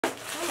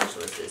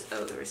What's this?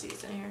 Oh, the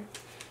receipt's in here.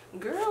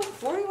 Girl,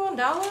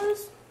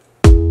 $41?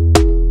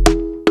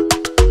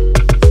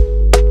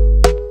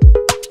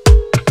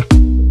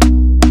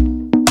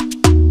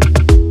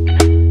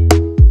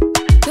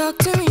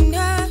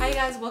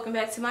 Welcome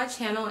back to my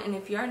channel, and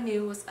if you are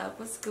new, what's up,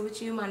 what's good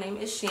with you? My name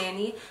is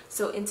Shanny.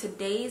 So in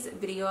today's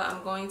video,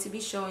 I'm going to be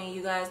showing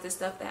you guys the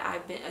stuff that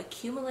I've been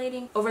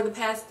accumulating over the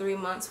past 3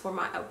 months for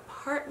my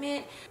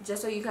apartment,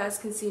 just so you guys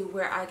can see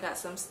where I got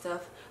some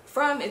stuff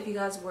from if you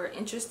guys were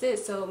interested.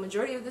 So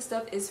majority of the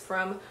stuff is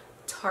from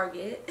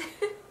Target.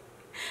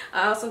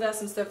 I also got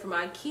some stuff from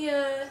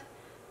Ikea,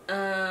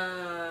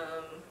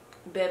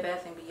 Bed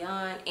Bath &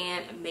 Beyond,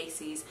 and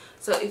Macys.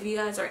 So if you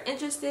guys are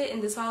interested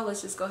in this haul,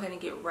 let's just go ahead and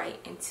get right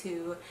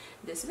into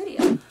this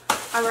video.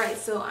 Alright,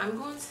 so I'm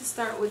going to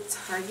start with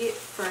Target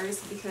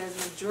first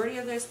because majority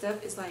of their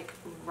stuff is like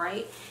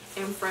right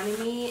in front of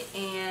me,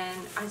 and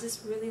I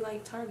just really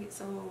like Target,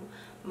 so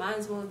might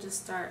as well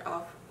just start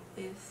off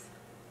with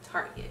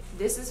Target.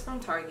 This is from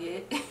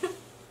Target.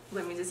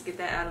 Let me just get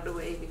that out of the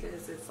way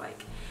because it's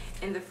like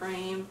in the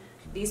frame.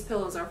 These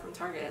pillows are from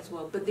Target as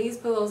well, but these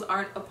pillows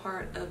aren't a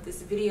part of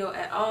this video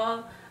at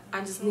all.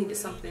 I just needed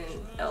something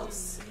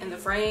else in the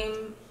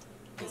frame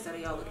instead of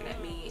y'all looking at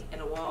me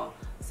in a wall,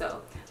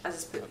 so I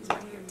just put these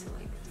right here to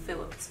like fill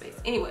up the space.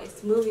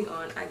 Anyways, moving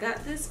on. I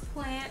got this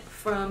plant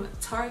from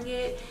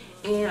Target,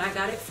 and I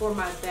got it for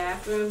my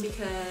bathroom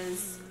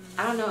because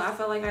I don't know, I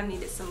felt like I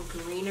needed some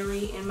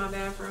greenery in my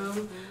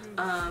bathroom.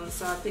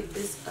 So I picked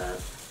this up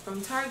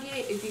from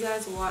Target. If you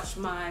guys watch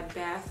my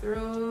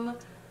bathroom,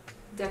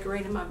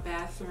 decorating my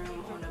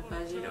bathroom on a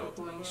budget, or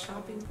going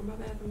shopping for my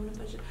bathroom on a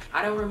budget,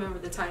 I don't remember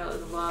the title of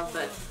the vlog,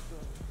 but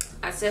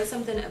I said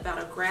something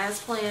about a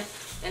grass plant,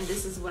 and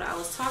this is what I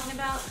was talking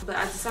about. But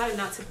I decided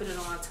not to put it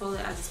on my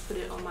toilet. I just put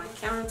it on my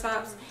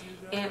countertops,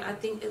 and I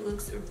think it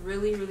looks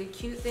really, really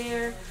cute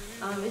there.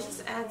 It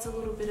just adds a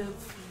little bit of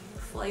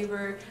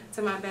flavor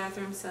to my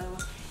bathroom. So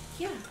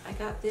yeah, I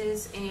got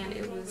this, and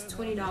it was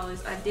 $20.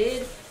 I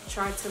did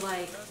try to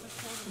like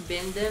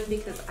bend them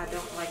because I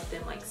don't like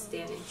them like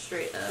standing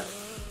straight up,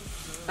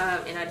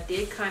 and I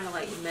did kind of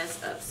like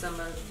mess up some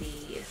of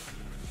the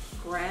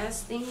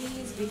grass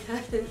thingies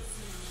because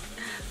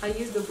I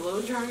used the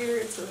blow dryer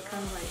to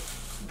kind of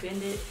like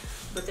bend it,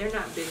 but they're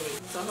not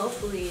bending. So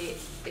hopefully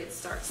it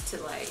starts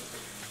to like,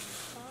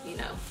 you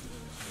know,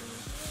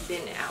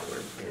 bend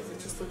outward because it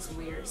just looks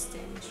weird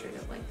standing straight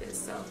up like this.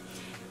 So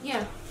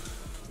yeah,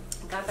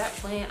 got that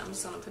plant. I'm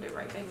just gonna put it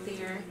right back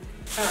there.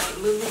 All right,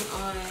 moving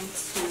on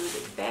to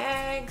the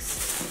bags.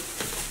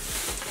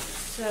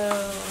 So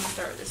let's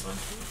start with this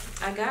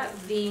one. I got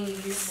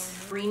these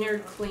Greener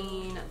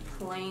Clean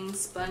plain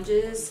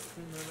sponges.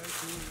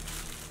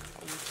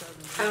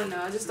 I don't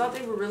know, I just thought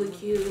they were really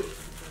cute.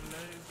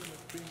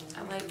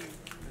 I like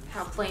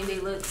how plain they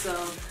look, so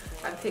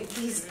I picked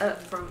these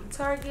up from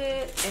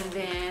Target. And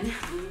then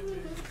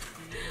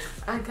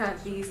I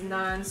got these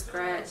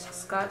non-scratch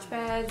Scotch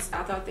pads.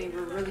 I thought they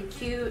were really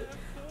cute,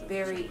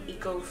 very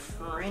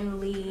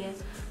eco-friendly,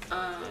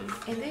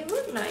 and they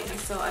look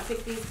nice. So I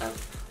picked these up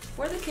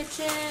for the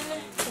kitchen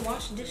to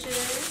wash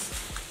dishes.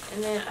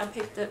 And then I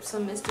picked up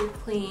some Mr.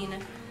 Clean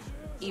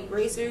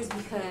erasers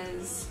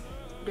because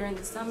during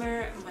the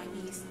summer my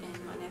niece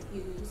and my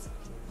nephews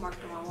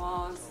marked on my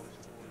walls.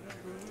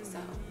 So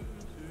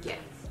yeah,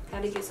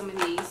 had to get some of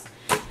these.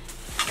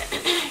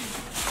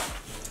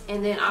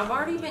 And then I've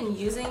already been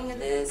using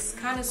this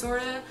kind of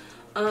sorta.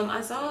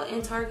 I saw it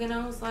in Target and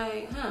I was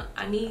like,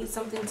 I need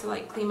something to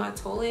like clean my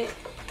toilet,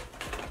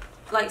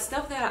 like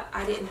stuff that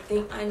I didn't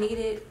think I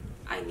needed.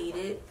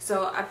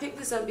 So I picked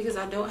this up because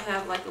I don't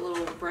have like a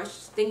little brush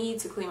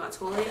thingy to clean my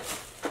toilet.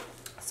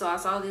 So I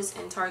saw this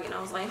in Target and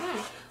I was like,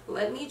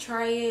 let me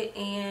try it,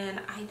 and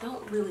I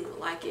don't really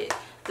like it.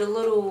 The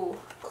little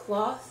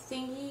cloth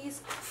thingies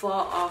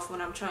fall off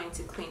when I'm trying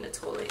to clean the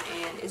toilet,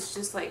 and it's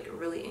just like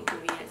really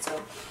inconvenient. So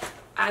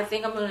I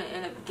think I'm gonna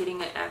end up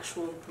getting an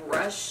actual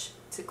brush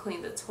to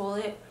clean the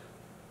toilet.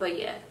 But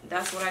yeah,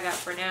 that's what I got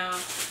for now.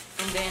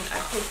 And then I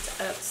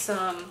picked up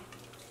some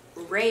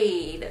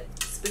Raid,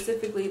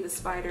 specifically the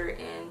spider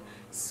and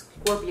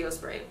Scorpio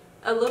spray.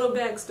 A little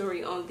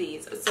backstory on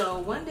these. So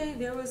one day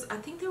I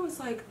think there was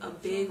like a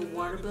big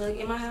water bug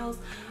in my house.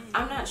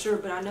 I'm not sure,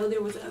 but I know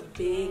there was a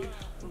big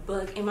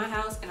bug in my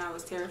house and I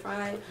was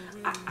terrified.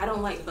 I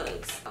don't like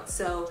bugs.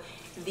 So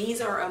these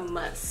are a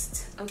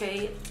must,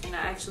 okay? And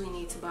I actually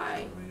need to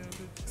buy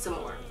some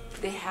more.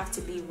 They have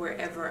to be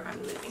wherever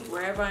I'm living.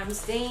 Wherever I'm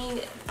staying,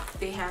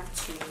 they have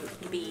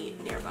to be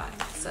nearby.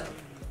 So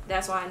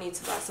that's why I need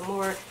to buy some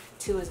more.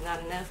 2 is not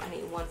enough. I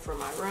need 1 for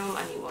my room.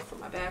 I need 1 for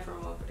my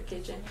bathroom, 1 for the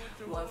kitchen,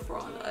 1 for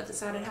on the other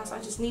side of the house. I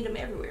just need them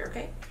everywhere,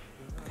 okay?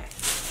 Okay.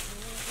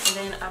 And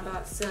then I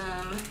bought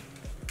some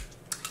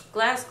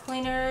glass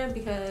cleaner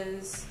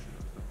because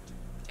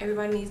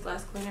everybody needs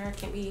glass cleaner. I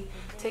can't be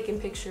taking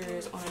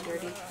pictures on a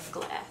dirty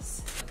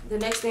glass. The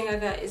next thing I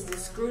got is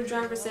this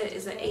screwdriver set.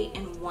 It's an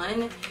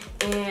 8-in-1,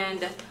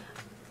 and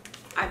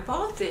I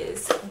bought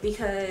this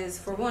because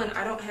for one,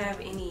 I don't have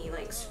any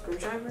like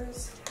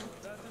screwdrivers.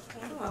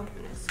 How do I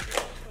open this?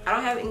 I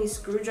don't have any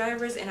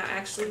screwdrivers, and I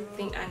actually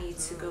think I need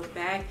to go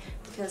back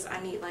because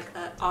I need like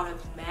an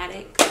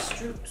automatic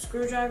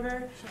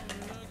screwdriver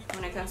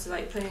when it comes to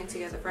like putting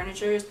together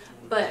furnitures.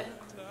 But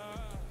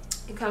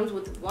it comes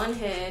with one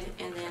head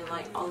and then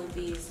like all of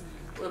these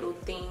little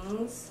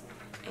things,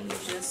 and you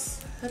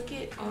just hook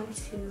it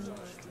onto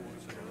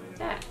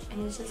that,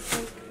 and it's just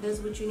like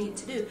does what you need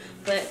to do.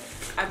 But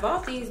I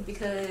bought these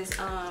because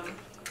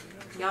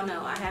y'all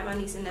know I had my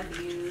niece and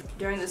nephew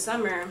during the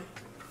summer,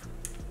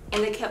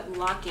 and they kept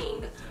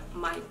locking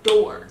my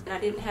door, and I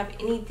didn't have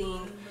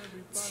anything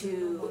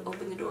to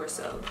open the door.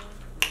 So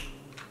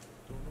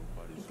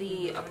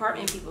the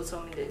apartment people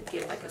told me to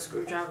get like a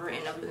screwdriver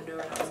and open the door,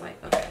 and I was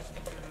like, okay.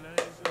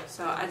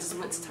 So I just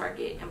went to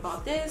Target and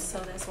bought this, so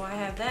that's why I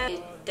have that.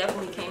 It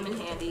definitely came in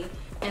handy.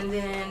 And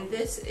then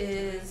this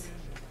is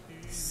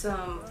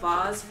some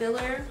vase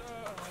filler.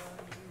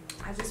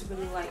 I just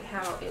really like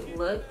how it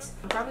looked.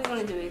 I'm probably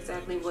going to do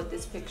exactly what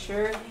this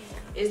picture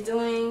is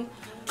doing.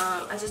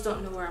 I just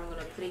don't know where I'm going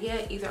to put it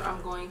yet. Either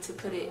I'm going to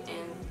put it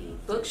in the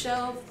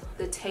bookshelf,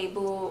 the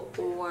table,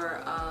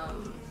 or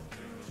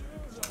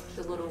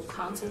the little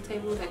console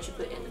table that you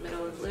put in the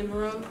middle of the living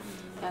room.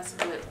 That's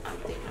what I'm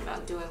thinking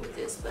about doing with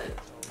this.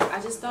 But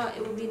I just thought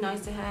it would be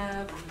nice to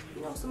have,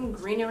 you know, some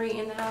greenery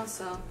in the house.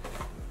 So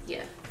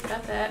yeah,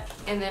 got that.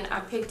 And then I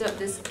picked up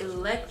this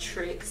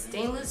electric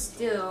stainless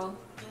steel,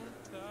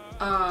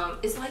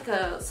 it's like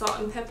a salt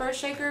and pepper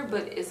shaker,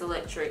 but it's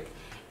electric,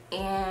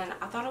 and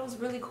I thought it was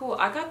really cool.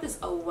 I got this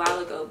a while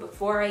ago,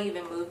 before I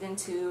even moved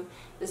into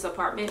this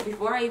apartment,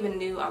 before I even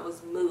knew I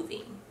was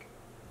moving.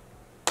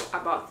 I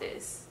bought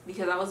this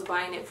because I was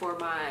buying it for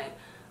my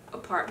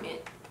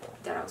apartment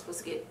that I was supposed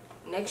to get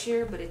next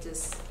year, but it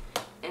just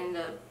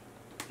ended up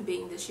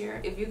being this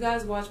year. If you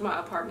guys watch my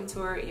apartment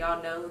tour,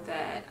 y'all know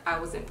that I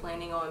wasn't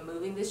planning on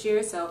moving this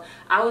year, so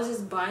I was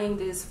just buying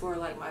this for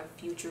like my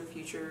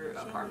future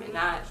apartment,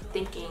 not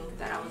thinking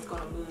that I was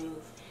gonna move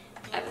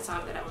at the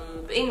time that I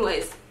moved. But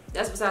anyways,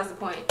 that's besides the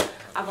point.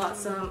 I bought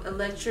some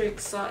electric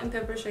salt and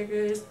pepper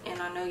shakers,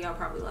 and I know y'all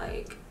probably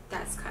like,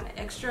 that's kind of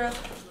extra,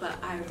 but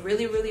I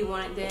really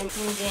wanted them. And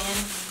then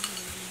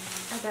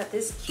I got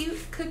this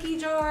cute cookie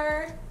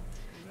jar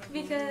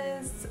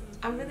because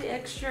I'm really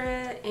extra,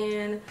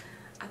 and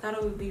I thought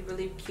it would be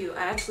really cute.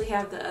 I actually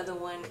have the other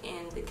one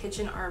in the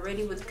kitchen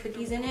already with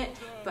cookies in it,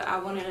 but I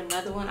wanted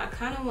another one. I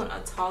kind of want a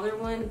taller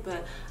one,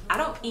 but I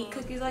don't eat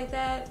cookies like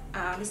that.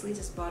 I honestly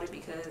just bought it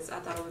because I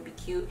thought it would be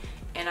cute,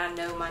 and I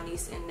know my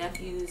niece and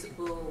nephews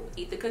will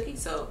eat the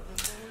cookies, so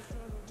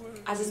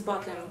I just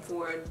bought them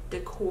for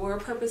decor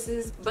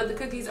purposes, but the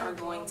cookies are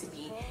going to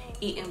be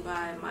eaten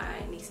by my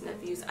niece and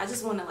nephews. I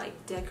just want to like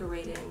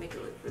decorate it and make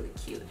it look really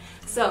cute.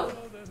 So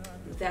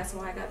that's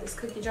why I got this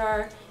cookie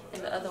jar,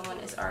 and the other one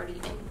is already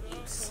in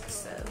use.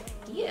 So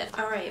yeah.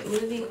 Alright,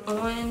 moving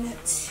on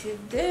to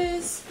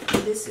this.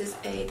 This is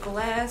a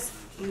glass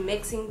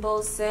mixing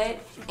bowl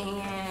set,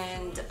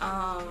 and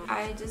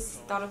I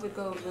just thought it would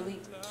go really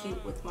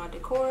cute with my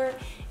decor,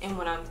 and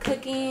when I'm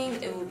cooking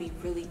it would be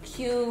really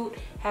cute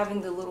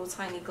having the little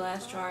tiny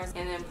glass jars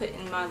and then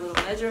putting my little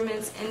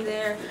measurements in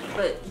there.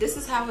 But this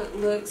is how it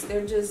looks.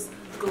 They're just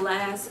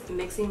glass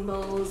mixing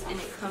bowls, and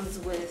it comes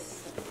with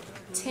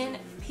 10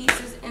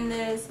 pieces in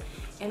this,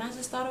 and I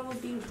just thought it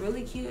would be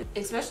really cute,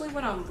 especially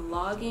when I'm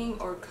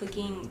vlogging or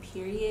cooking,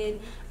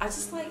 period. I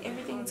just like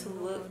everything to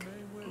look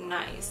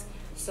nice.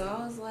 So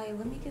I was like,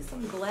 let me get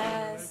some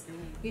glass,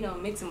 you know,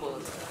 mixing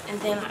bowls. And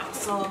then I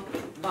also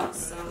bought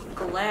some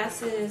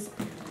glasses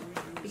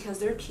because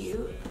they're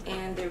cute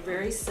and they're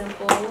very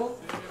simple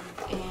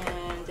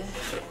and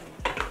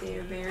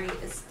they're very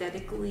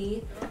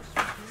aesthetically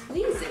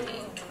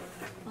pleasing.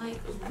 Like,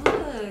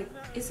 look,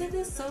 isn't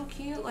this so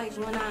cute? Like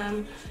when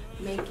I'm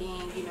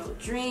making, you know,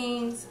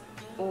 drinks,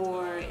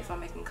 or if I'm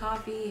making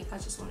coffee, if I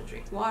just want to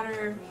drink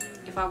water,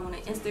 if I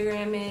want to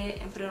Instagram it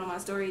and put it on my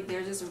story,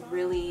 they're just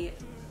really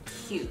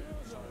cute.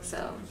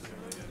 So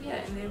yeah,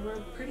 and they were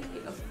pretty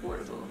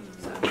affordable.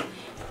 So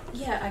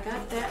yeah, I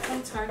got that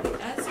from Target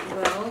as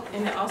well,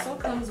 and it also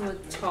comes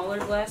with taller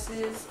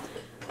glasses.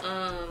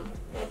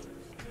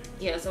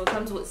 Yeah, so it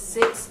comes with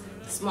 6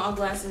 small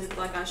glasses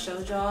like I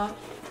showed y'all,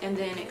 and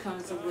then it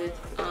comes with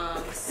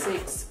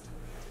 6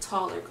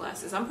 taller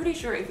glasses. I'm pretty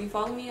sure if you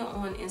follow me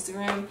on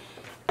Instagram,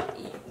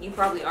 you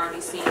probably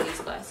already seen these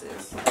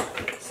glasses.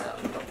 So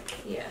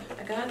yeah,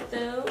 I got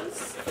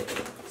those,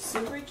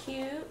 super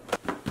cute.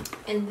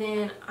 And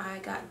then I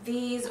got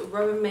these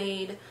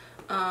Rubbermaid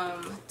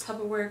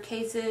Tupperware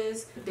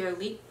cases. They're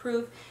leak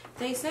proof.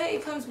 They say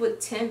it comes with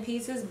 10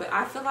 pieces, but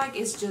I feel like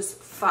it's just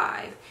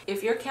 5.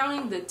 If you're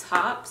counting the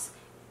tops,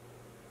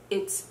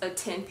 it's a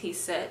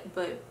 10-piece set,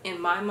 but in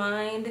my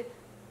mind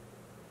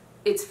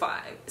it's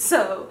 5.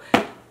 So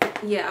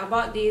yeah, I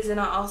bought these, and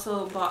I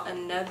also bought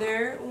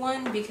another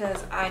one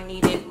because I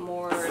needed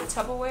more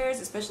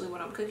Tupperwares, especially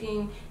when I'm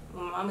cooking,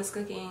 when my mom is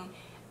cooking.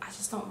 I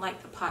just don't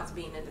like the pots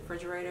being in the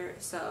refrigerator.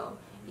 So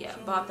yeah,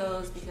 bought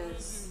those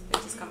because they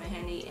just come in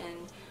handy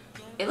and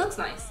it looks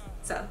nice.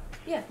 So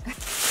yeah.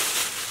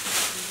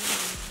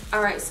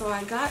 Alright, so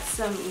I got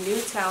some new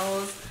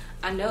towels.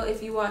 I know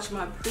if you watch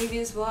my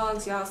previous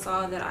vlogs, y'all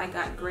saw that I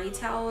got gray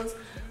towels,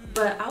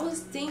 but I was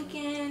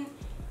thinking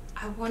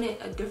I wanted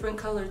a different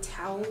color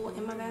towel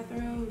in my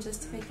bathroom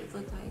just to make it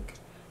look like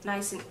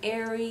nice and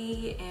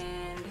airy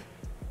and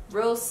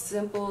real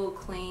simple,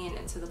 clean,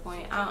 and to the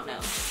point. I don't know.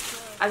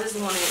 I just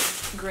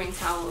wanted green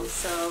towels,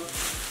 so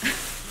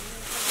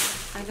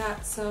I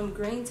got some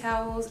green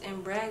towels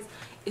and rags.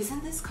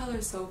 Isn't this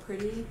color so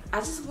pretty? I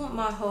just want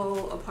my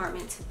whole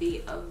apartment to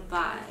be a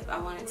vibe. I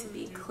want it to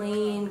be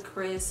clean,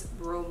 crisp,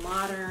 real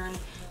modern,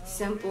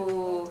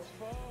 simple,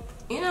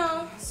 you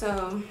know?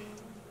 So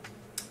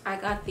I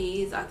got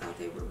these. I thought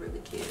they were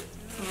really cute,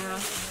 you know?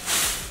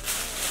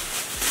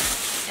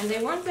 And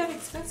they weren't that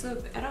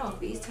expensive at all.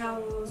 These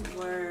towels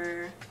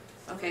were,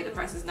 okay, the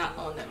price is not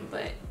on them,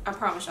 but I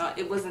promise y'all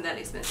it wasn't that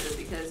expensive,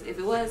 because if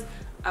it was,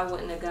 I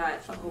wouldn't have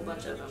got a whole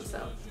bunch of them.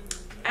 So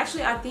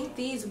actually, I think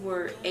these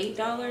were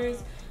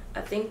 $8.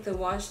 I think the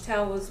wash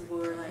towels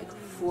were like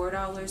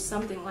 $4,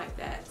 something like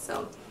that.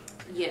 So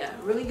yeah,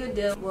 really good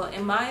deal. Well,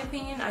 in my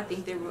opinion, I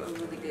think they were a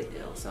really good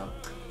deal. So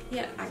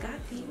yeah, I got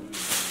these.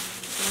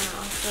 And I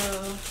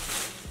also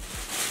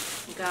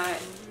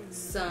got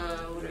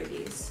some, what are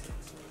these?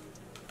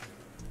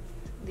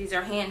 These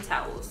are hand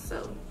towels.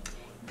 So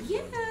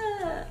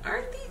yeah,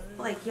 aren't these,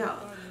 like,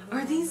 y'all,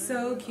 aren't these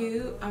so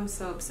cute? I'm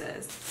so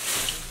obsessed.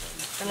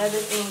 Another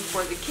thing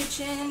for the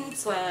kitchen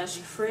slash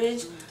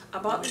fridge, I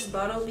bought this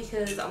bottle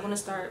because I want to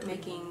start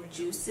making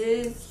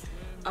juices.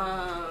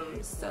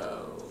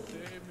 So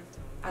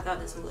I thought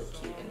this would look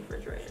cute in the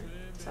refrigerator,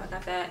 so I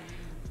got that.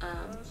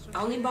 I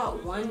only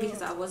bought one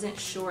because I wasn't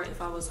sure if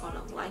I was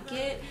gonna like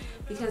it,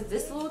 because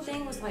this little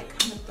thing was like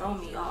kind of throwing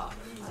me off.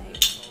 Like,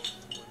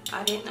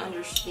 I didn't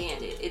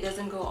understand it. It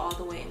doesn't go all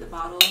the way in the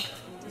bottle,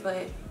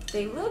 but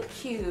they look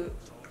cute.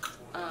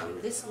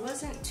 This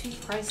wasn't too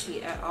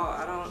pricey at all.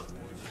 How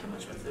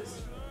much was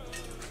this?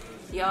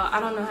 Y'all, I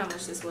don't know how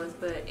much this was,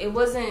 but it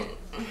wasn't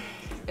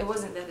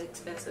that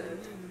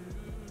expensive.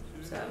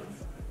 So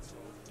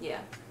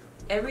yeah,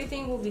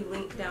 everything will be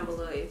linked down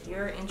below if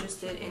you're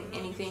interested in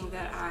anything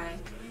that I,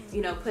 you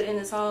know, put in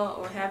this haul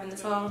or have in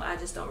this haul. I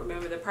just don't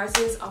remember the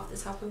prices off the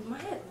top of my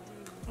head.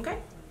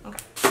 Okay.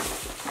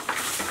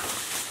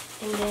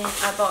 And then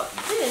I bought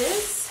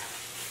this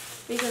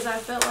because I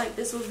felt like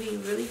this would be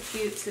really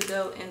cute to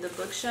go in the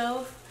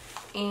bookshelf.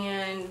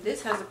 And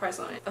this has a price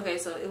on it. Okay,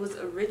 so it was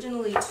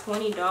originally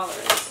 $20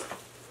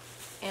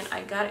 and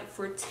I got it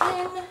for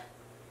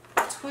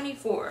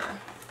 $10.24.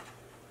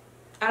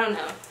 I don't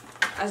know.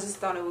 I just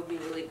thought it would be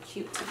really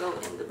cute to go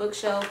in the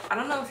bookshelf. I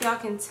don't know if y'all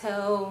can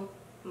tell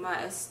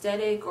my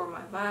aesthetic or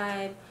my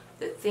vibe,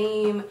 the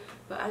theme,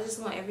 but I just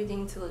want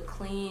everything to look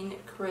clean,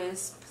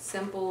 crisp,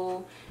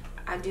 simple.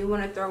 I do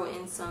want to throw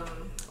in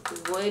some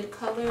wood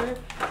color,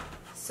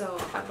 so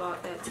I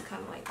bought that to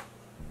kind of like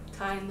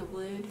tie in the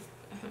wood.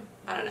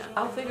 I don't know.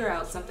 I'll figure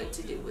out something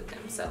to do with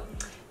them. So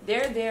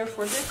they're there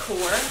for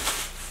decor.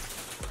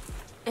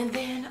 And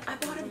then I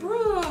bought a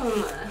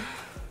broom.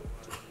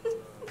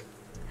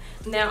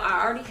 Now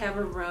I already have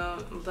a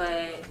broom,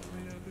 but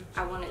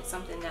I wanted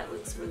something that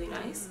looks really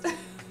nice.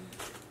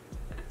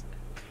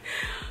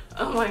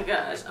 Oh my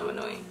gosh, I'm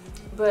annoying.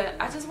 But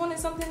I just wanted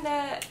something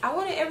that, I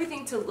wanted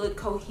everything to look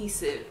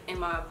cohesive in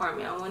my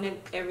apartment. I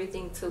wanted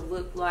everything to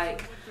look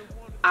like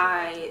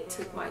I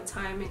took my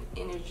time and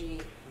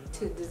energy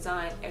to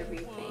design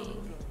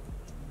everything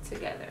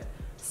together.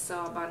 So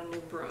I bought a new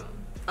broom.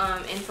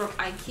 And from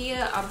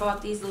Ikea, I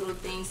bought these little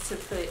things to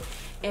put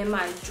in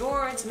my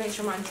drawer to make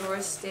sure my drawer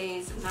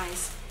stays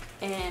nice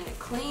and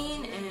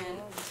clean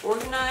and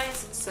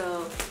organized.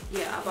 So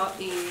yeah, I bought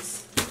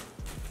these.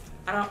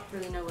 I don't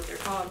really know what they're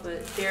called,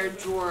 but they're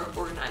drawer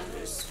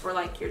organizers for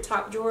like your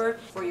top drawer,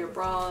 for your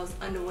bras,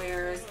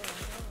 underwears,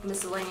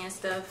 miscellaneous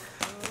stuff.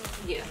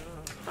 Yeah,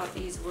 I thought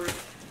these were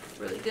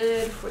really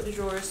good for the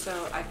drawers,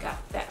 so I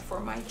got that for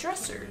my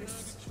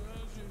dressers.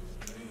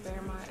 Where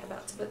am I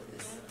about to put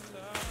this?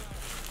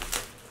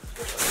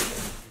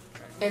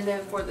 And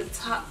then for the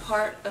top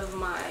part of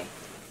my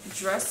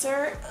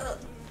dresser,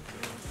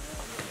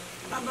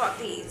 I bought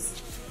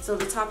these so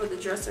the top of the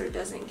dresser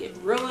doesn't get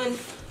ruined.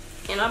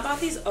 And I bought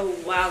these a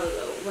while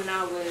ago when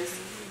I was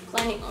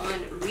planning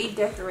on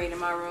redecorating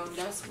my room.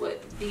 That's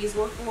what these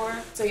were for.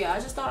 So yeah, I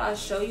just thought I'd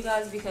show you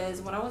guys,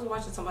 because when I was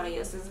watching somebody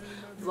else's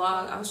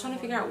vlog, I was trying to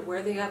figure out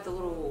where they got the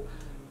little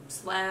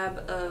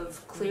slab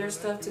of clear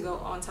stuff to go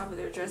on top of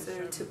their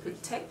dresser to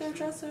protect their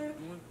dresser,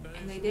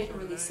 and they didn't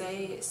really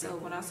say it. So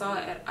when I saw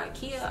it at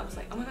Ikea, I was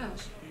like, oh my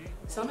gosh,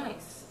 so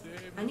nice,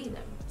 I need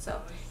them.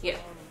 So yeah.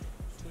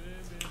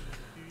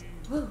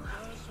 Woo.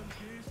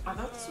 I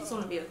thought this was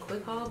going to be a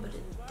quick haul, but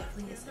it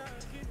definitely isn't.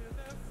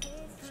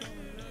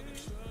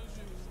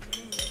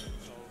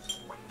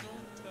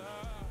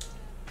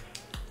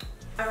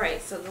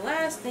 Alright, so the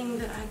last thing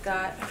that I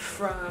got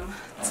from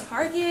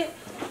Target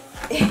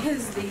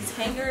is these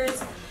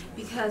hangers,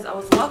 because I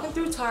was walking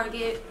through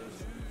Target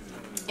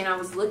and I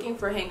was looking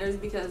for hangers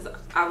because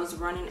I was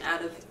running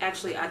out of,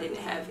 actually I didn't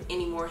have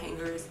any more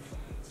hangers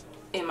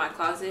in my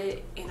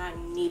closet and I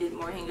needed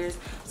more hangers.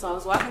 So I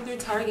was walking through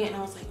Target and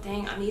I was like,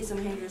 dang, I need some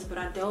hangers, but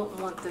I don't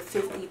want the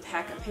 50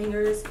 pack of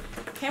hangers.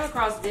 Came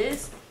across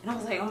this and I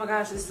was like, oh my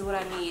gosh, this is what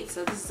I need.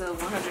 So this is a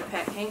 100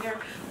 pack hanger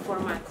for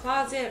my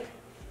closet.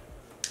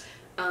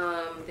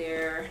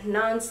 They're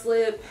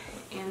non-slip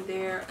and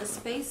they're a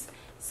space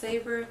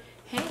saver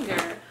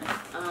hanger.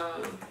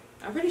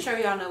 I'm pretty sure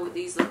y'all know what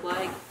these look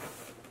like.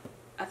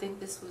 I think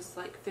this was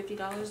like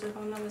 $50 if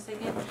I'm not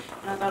mistaken,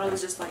 and I thought it was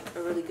just like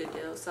a really good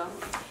deal. So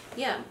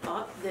yeah,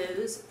 bought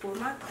those for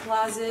my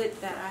closet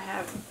that I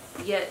have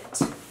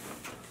yet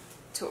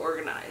to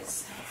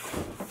organize.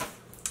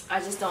 I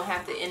just don't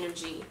have the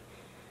energy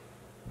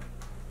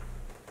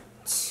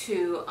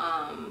to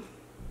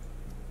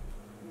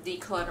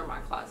declutter my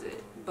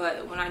closet,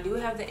 but when I do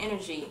have the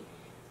energy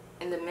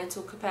and the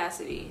mental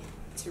capacity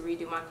to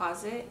redo my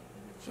closet,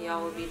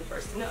 y'all will be the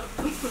first to know.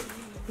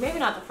 Maybe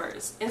not the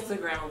first.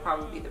 Instagram will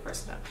probably be the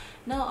first to know.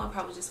 No, I'll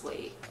probably just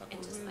wait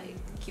and just like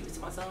keep it to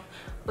myself.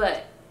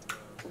 But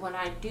when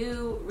I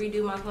do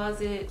redo my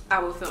closet, I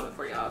will film it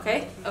for y'all,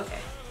 okay? Okay.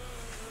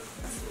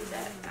 Let's move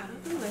that out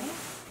of the way.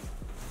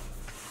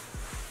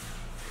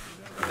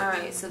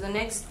 Alright, so the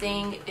next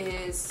thing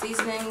is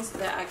seasonings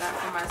that I got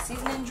from my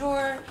seasoning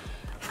drawer.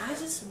 I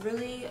just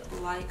really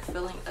like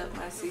filling up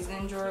my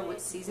seasoning drawer with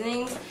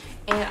seasonings,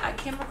 and I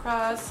came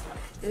across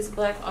this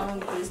black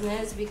owned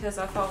business because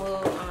I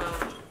follow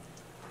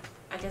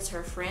I guess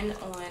her friend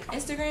on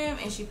Instagram,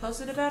 and she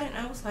posted about it and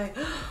I was like,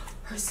 oh,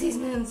 her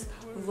seasonings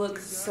look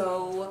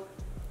so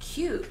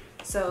cute.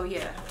 So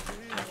yeah,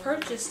 I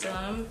purchased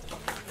them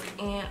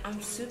and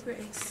I'm super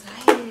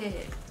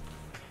excited.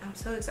 I'm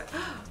so excited.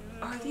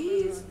 Are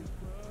these?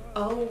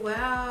 Oh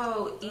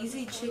wow,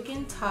 easy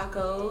chicken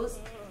tacos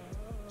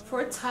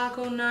for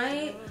taco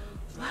night.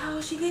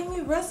 Wow, she gave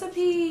me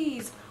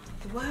recipes.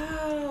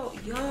 Wow,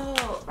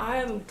 y'all, I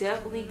am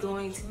definitely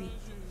going to be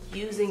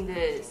using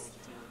this.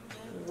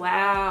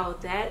 Wow,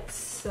 that's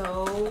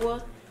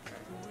so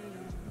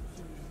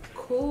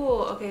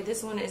cool. Okay,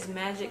 this one is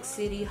Magic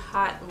City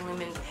Hot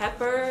Lemon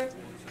Pepper.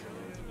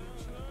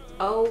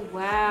 Oh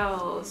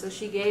wow, so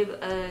she gave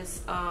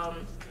us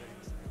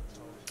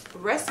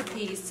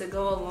recipes to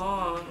go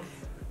along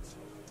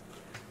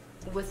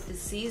with the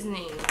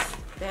seasonings.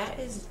 That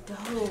is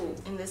dope.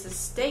 And this is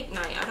steak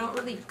night. I don't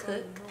really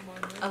cook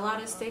a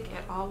lot of steak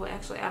at all. Well,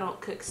 actually I don't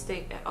cook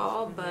steak at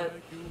all, but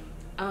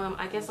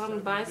I guess I'm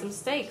gonna buy some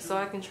steak so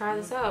I can try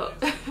this out.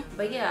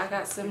 But yeah, I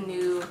got some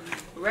new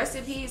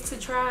recipes to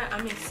try.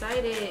 I'm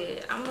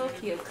excited. I'm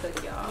low-key a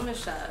cook, y'all. I'm a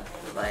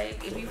chef.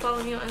 Like, if you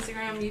follow me on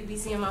Instagram, you'd be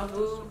seeing my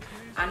food.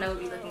 I know it'd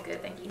be looking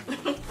good, thank you.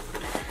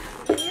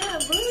 Yeah,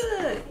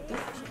 look.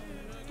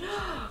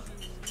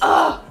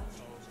 Oh,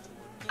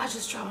 I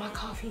just dropped my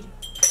coffee.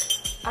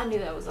 I knew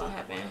that was gonna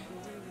happen.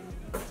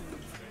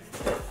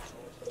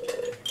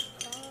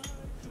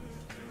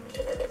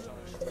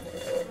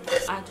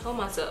 I told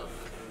myself,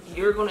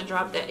 you're gonna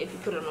drop that if you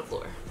put it on the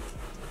floor.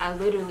 I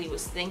literally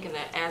was thinking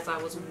that as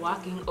I was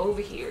walking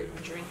over here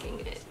drinking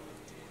it.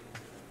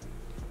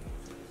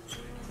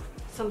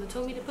 Something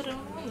told me to put it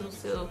on the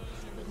windowsill,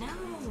 but no.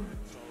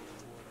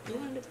 You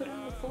wanted to put it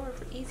on the floor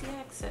for easy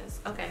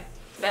access. Okay,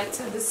 back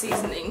to the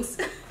seasonings.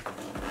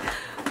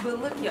 But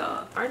look,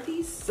 y'all, aren't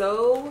these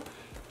so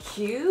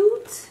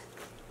cute?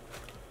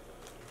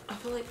 I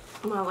feel like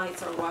my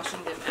lights are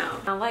washing them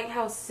out. I like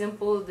how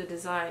simple the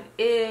design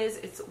is.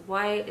 It's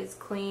white, it's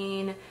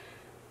clean.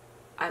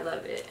 I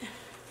love it.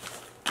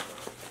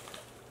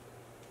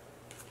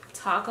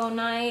 Taco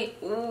night.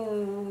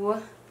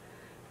 Ooh,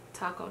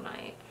 taco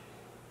night.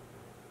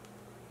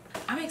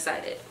 I'm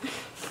excited.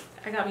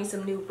 I got me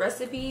some new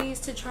recipes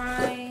to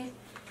try,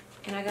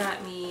 and I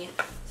got me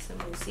some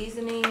new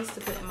seasonings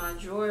to put in my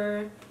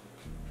drawer.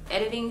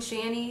 Editing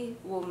Shanny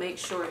will make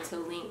sure to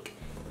link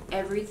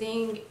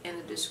everything in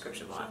the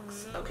description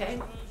box, okay?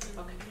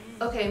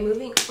 Okay,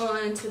 moving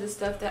on to the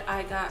stuff that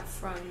I got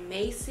from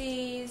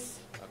Macys.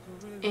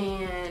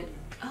 And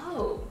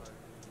oh,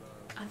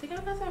 I think I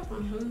got that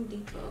from Home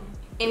Depot.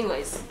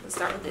 Anyways, let's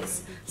start with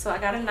this. So I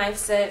got a knife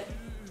set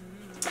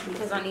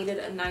because I needed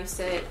a knife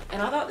set,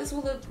 and I thought this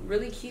would look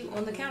really cute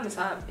on the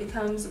countertop. It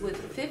comes with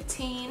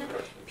 15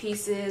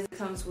 pieces. It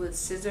comes with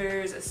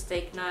scissors, a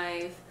steak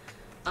knife.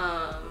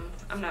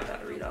 I'm not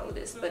about to read all of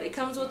this, but it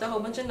comes with a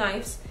whole bunch of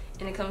knives,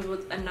 and it comes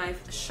with a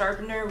knife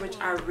sharpener, which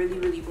I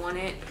really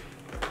wanted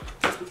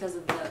just because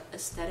of the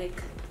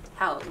aesthetic,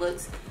 how it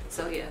looks.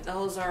 So yeah,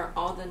 those are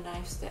all the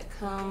knives that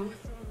come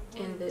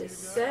in this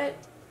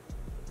set,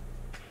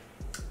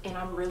 and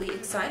I'm really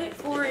excited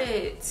for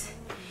it.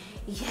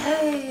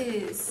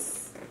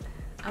 Yes,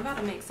 I'm about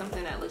to make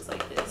something that looks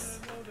like this.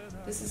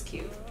 This is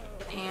cute,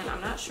 and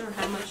I'm not sure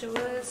how much it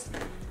was,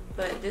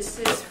 but this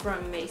is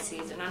from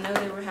Macys, and I know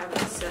they were having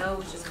a sale,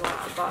 which is why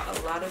I bought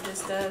a lot of this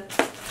stuff.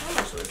 How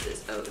much was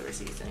this? Oh, the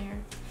receipt's in here.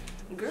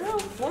 Girl,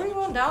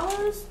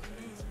 $41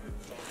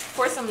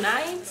 for some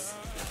knives?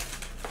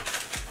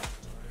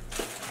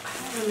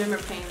 I don't remember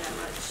paying that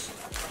much.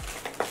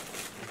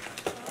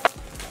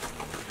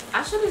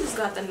 I should have just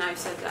got the knife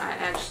set that I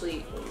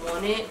actually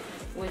wanted,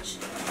 which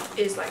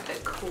is like a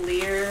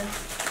clear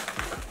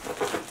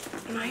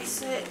knife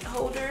set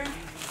holder.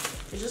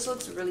 It just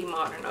looks really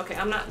modern. Okay,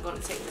 I'm not going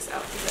to take this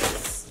out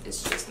because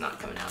it's just not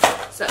coming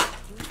out. So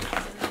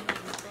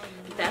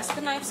that's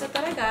the knife set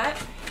that I got.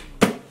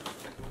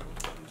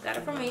 Got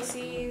it from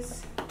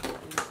Macys.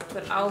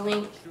 But I'll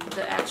link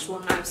the actual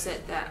knife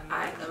set that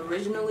I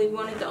originally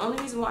wanted. The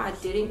only reason why I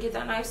didn't get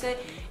that knife set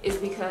is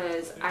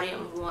because I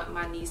didn't want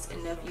my niece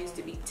and nephews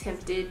to be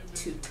tempted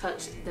to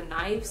touch the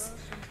knives.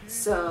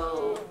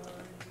 So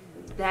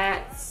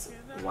that's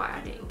why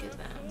I didn't get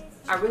them.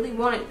 I really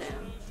wanted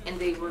them, and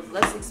they were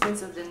less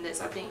expensive than this.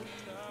 I think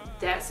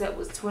that set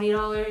was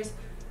 $20,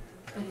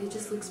 but it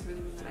just looks really,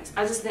 really nice.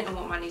 I just didn't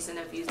want my niece and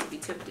nephews to be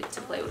tempted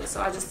to play with it,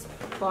 so I just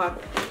bought,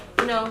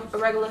 you know, a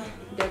regular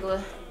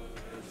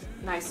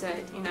knife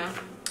set, you know.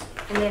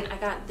 And then I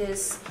got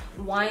this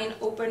wine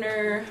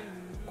opener,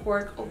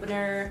 cork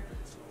opener,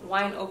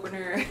 wine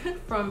opener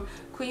from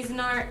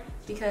Cuisinart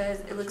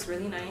because it looks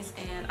really nice,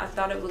 and I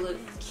thought it would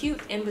look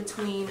cute in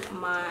between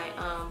my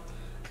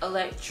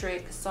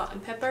electric salt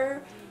and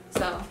pepper.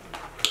 So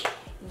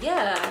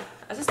yeah,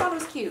 I just thought it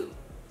was cute.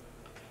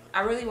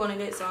 I really wanted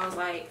it, so I was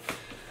like,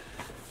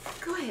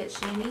 go ahead,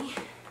 Shanny,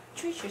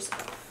 treat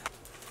yourself.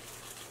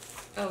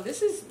 Oh,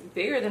 this is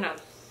bigger than I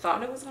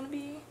thought it was gonna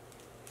be.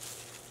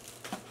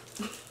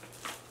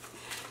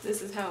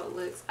 This is how it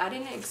looks. I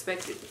didn't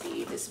expect it to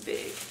be this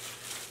big.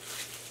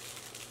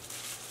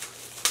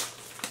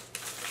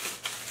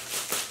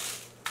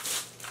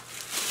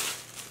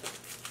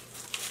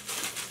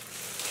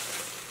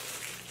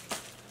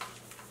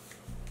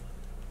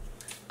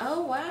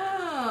 Oh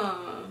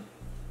wow.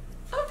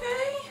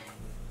 Okay.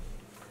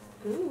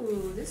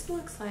 Ooh, this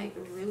looks like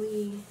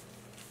really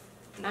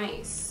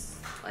nice.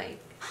 Like,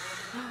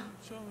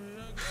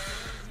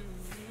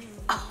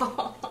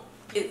 oh,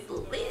 it's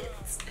lit.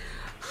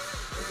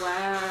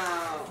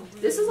 Wow,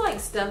 this is like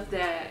stuff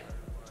that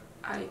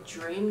I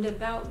dreamed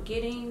about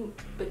getting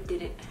but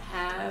didn't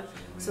have.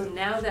 So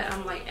now that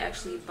I'm like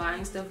actually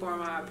buying stuff for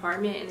my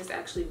apartment and it's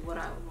actually what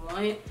I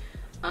want,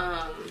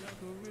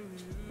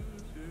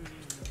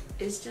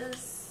 it's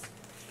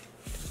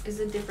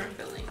a different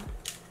feeling.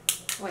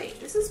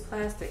 Wait, this is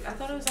plastic. I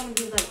thought it was gonna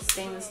be like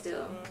stainless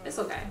steel. It's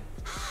okay.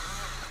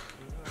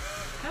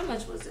 How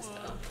much was this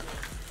though?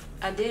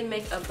 I did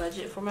make a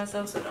budget for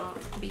myself, so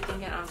don't be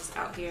thinking I'm just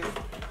out here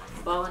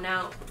balling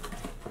out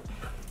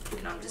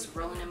and I'm just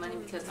rolling in money,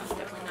 because I'm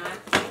definitely not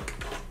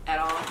at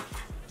all.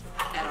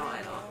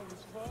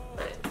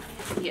 But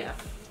yeah.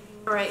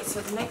 All right,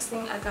 so the next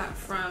thing I got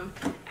from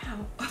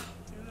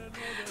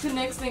the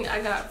next thing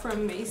I got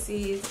from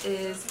Macys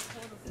is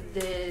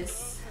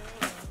this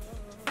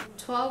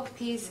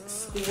 12-piece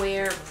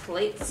square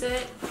plate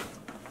set,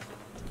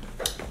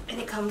 and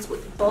it comes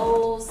with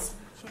bowls.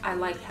 I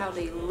liked how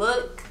they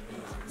look,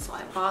 so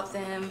I bought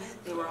them.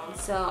 They were on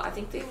sale. I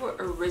think they were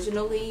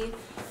originally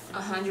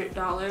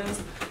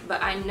 $100,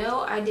 but I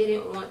know I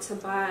didn't want to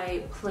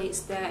buy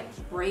plates that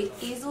break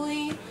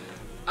easily.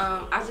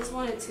 I just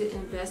wanted to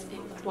invest in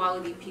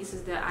quality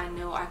pieces that I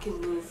know I can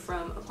move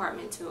from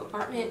apartment to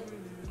apartment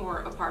or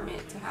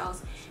apartment to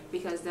house,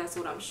 because that's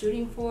what I'm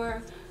shooting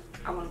for.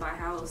 I want to buy a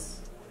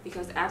house,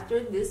 because after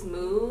this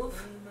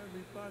move,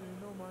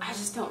 I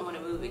just don't want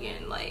to move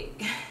again.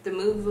 Like, the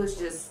move was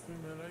just,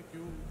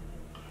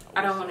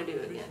 I don't want to do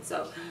it again.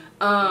 So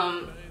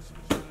I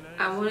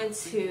wanted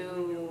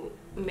to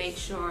make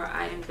sure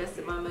I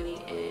invested my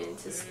money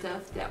into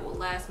stuff that will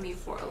last me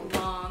for a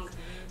long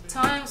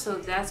time. So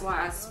that's why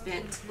I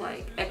spent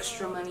like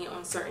extra money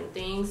on certain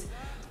things.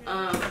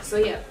 So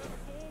yeah,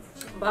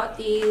 bought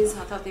these.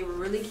 I thought they were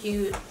really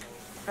cute.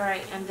 All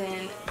right, and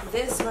then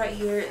this right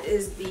here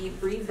is the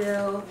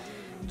Breville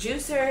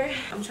juicer.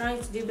 I'm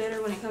trying to do better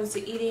when it comes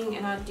to eating,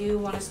 and I do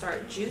want to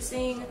start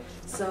juicing,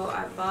 so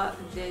I bought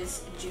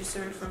this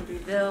juicer from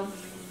Breville,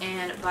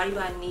 and Body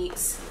by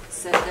Neeks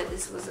said that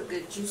this was a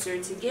good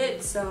juicer to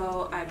get,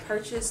 so I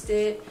purchased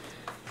it.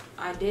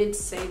 I did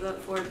save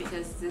up for it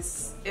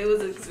because it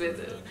was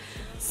expensive.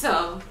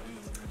 So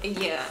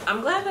yeah,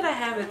 I'm glad that I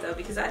have it though,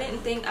 because I didn't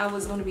think I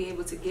was going to be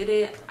able to get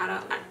it. I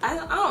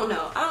don't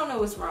know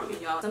what's wrong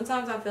with y'all.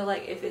 Sometimes I feel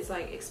like if it's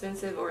like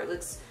expensive or it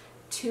looks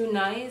too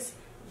nice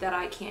that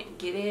I can't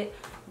get it,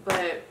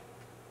 but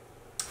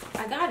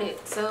I got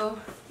it. So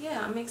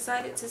yeah, I'm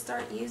excited to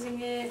start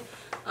using it.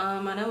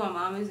 I know my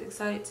mom is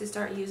excited to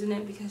start using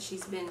it because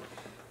she's been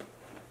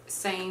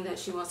saying that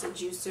she wants a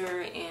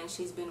juicer, and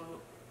she's been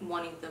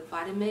wanting the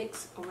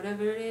Vitamix or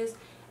whatever it is.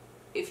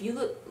 If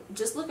you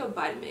just look up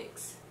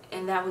Vitamix,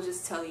 and that will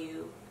just tell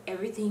you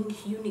everything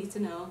you need to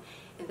know,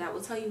 and that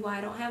will tell you why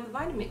I don't have the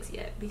Vitamix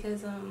yet,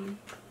 because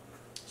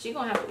she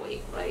gonna have to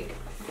wait. Like,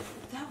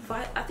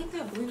 I think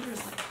that blender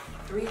is like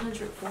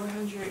 $300,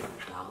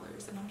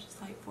 $400, and I'm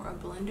just like, for a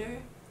blender,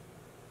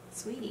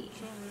 sweetie,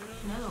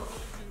 no,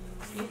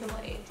 you can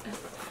wait.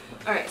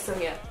 All right, so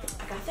yeah,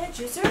 I got that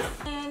juicer,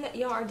 and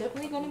y'all are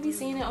definitely gonna be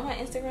seeing it on my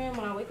Instagram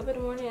when I wake up in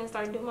the morning and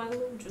start doing my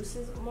little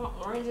juices, more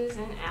oranges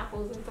and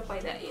apples and stuff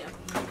like that. Yeah,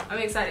 I'm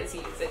excited to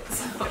use it.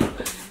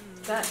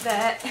 So got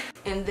that.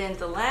 And then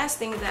the last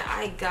thing that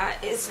I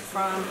got is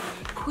from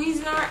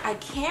Cuisinart. I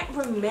can't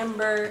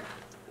remember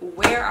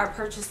where I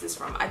purchased this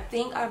from. I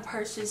think I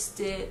purchased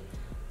it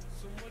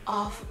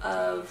off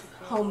of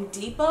Home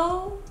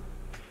Depot.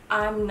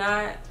 I'm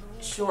not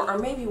sure, or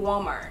maybe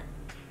Walmart.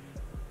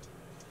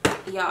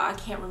 Y'all, I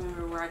can't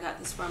remember where I got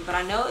this from, but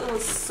I know it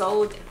was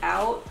sold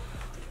out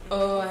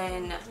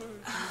on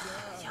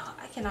y'all,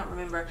 I cannot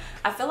remember.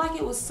 I feel like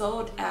it was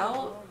sold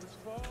out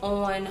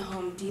on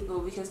Home Depot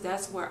because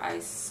that's where I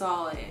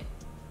saw it,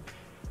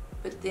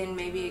 but then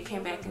maybe it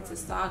came back into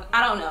stock.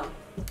 I don't know,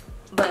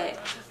 but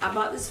I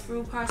bought this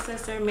food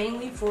processor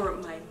mainly for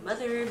my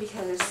mother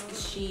because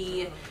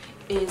she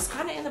is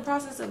kind of in the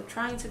process of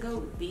trying to go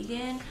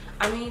vegan.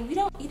 I mean, we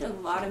don't eat a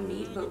lot of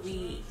meat, but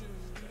we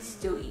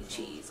still eat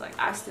cheese. Like,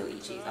 I still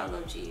eat cheese. I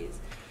love cheese.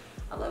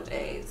 I love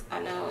eggs.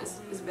 I know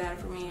it's bad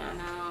for me. I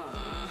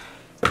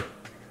know.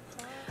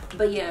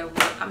 But yeah,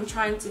 I'm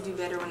trying to do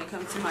better when it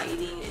comes to my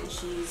eating, and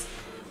she's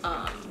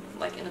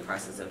like in the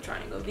process of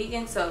trying to go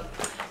vegan. So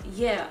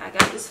yeah, I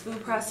got this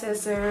food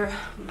processor.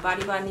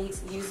 Body by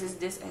Neeks uses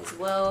this as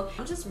well.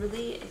 I'm just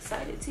really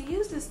excited to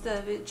use this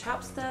stuff. It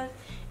chops stuff,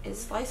 it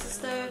slices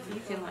stuff.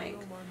 You can like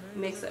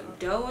mix up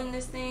dough in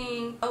this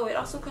thing. Oh, it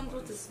also comes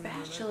with a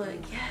spatula.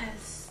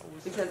 Yes,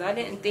 because I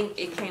didn't think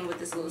it came with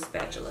this little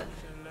spatula.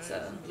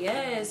 So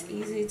yes,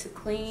 easy to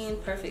clean,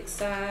 perfect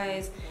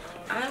size.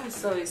 I'm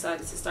so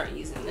excited to start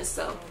using this.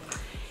 So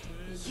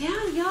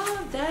yeah,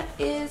 y'all, that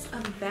is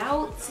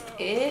about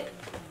it.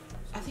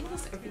 I think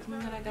that's everything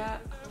that I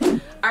got.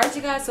 Alright,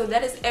 you guys, so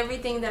that is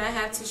everything that I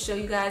have to show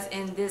you guys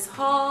in this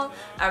haul.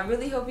 I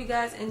really hope you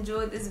guys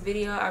enjoyed this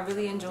video. I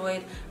really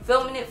enjoyed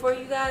filming it for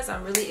you guys.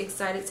 I'm really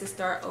excited to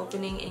start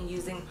opening and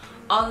using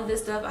all of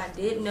this stuff. I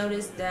did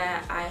notice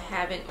that I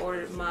haven't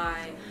ordered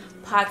my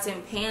pots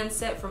and pans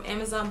set from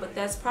Amazon, but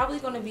that's probably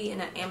going to be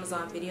in an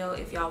Amazon video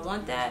if y'all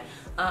want that.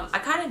 I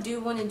kind of do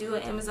want to do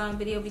an Amazon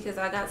video because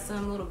I got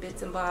some little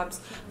bits and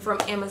bobs from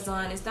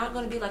Amazon. It's not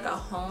going to be like a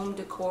home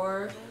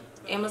decor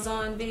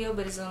Amazon video,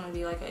 but it's going to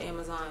be like an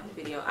Amazon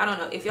video. I don't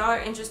know. If y'all are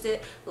interested,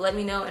 let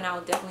me know and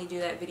I'll definitely do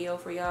that video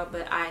for y'all.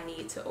 But I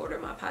need to order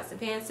my pots and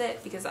pan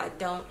set because I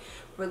don't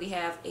really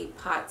have a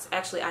pots.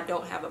 Actually, I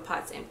don't have a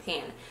pots and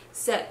pan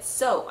set,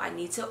 so I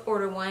need to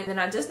order one. And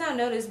I just now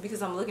noticed,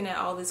 because I'm looking at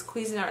all this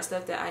Cuisinart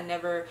stuff, that I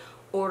never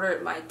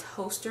ordered my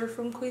toaster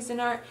from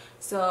Cuisinart.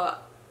 So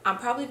I'm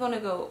probably going to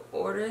go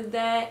order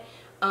that.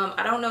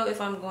 I don't know if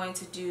I'm going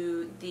to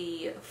do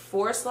the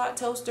 4-slot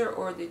toaster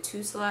or the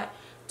 2-slot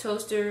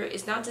toaster.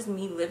 It's not just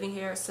me living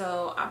here,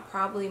 so I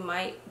probably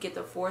might get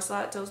the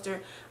 4-slot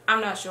toaster.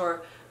 I'm not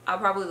sure. I'll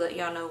probably let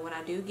y'all know when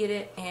I do get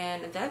it.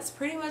 And that's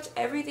pretty much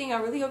everything. I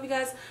really hope you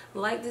guys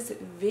like this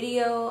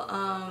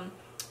video.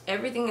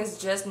 Everything is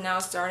just now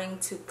starting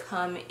to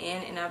come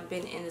in, and I've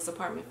been in this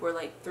apartment for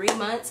like 3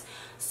 months.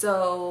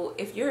 So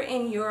if you're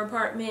in your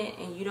apartment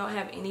and you don't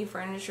have any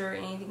furniture or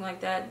anything like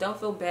that, don't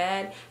feel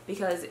bad,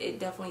 because it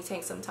definitely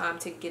takes some time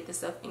to get this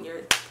stuff in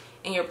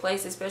your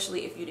place,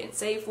 especially if you didn't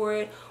save for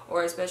it,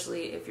 or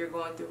especially if you're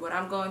going through what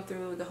I'm going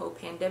through, the whole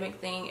pandemic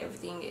thing.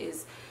 Everything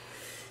is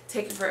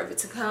taking forever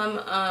to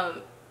come.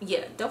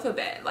 Yeah, don't feel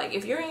bad. Like,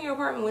 if you're in your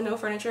apartment with no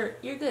furniture,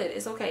 you're good.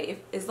 It's okay.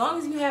 As long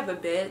as you have a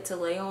bed to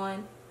lay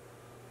on,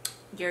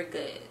 you're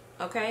good,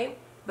 okay?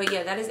 But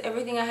yeah, that is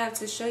everything I have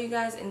to show you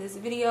guys in this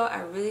video. I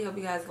really hope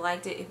you guys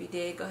liked it. If you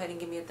did, go ahead and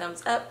give me a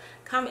thumbs up,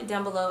 comment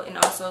down below, and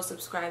also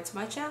subscribe to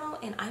my channel,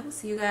 and I will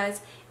see you guys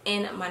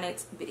in my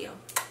next video.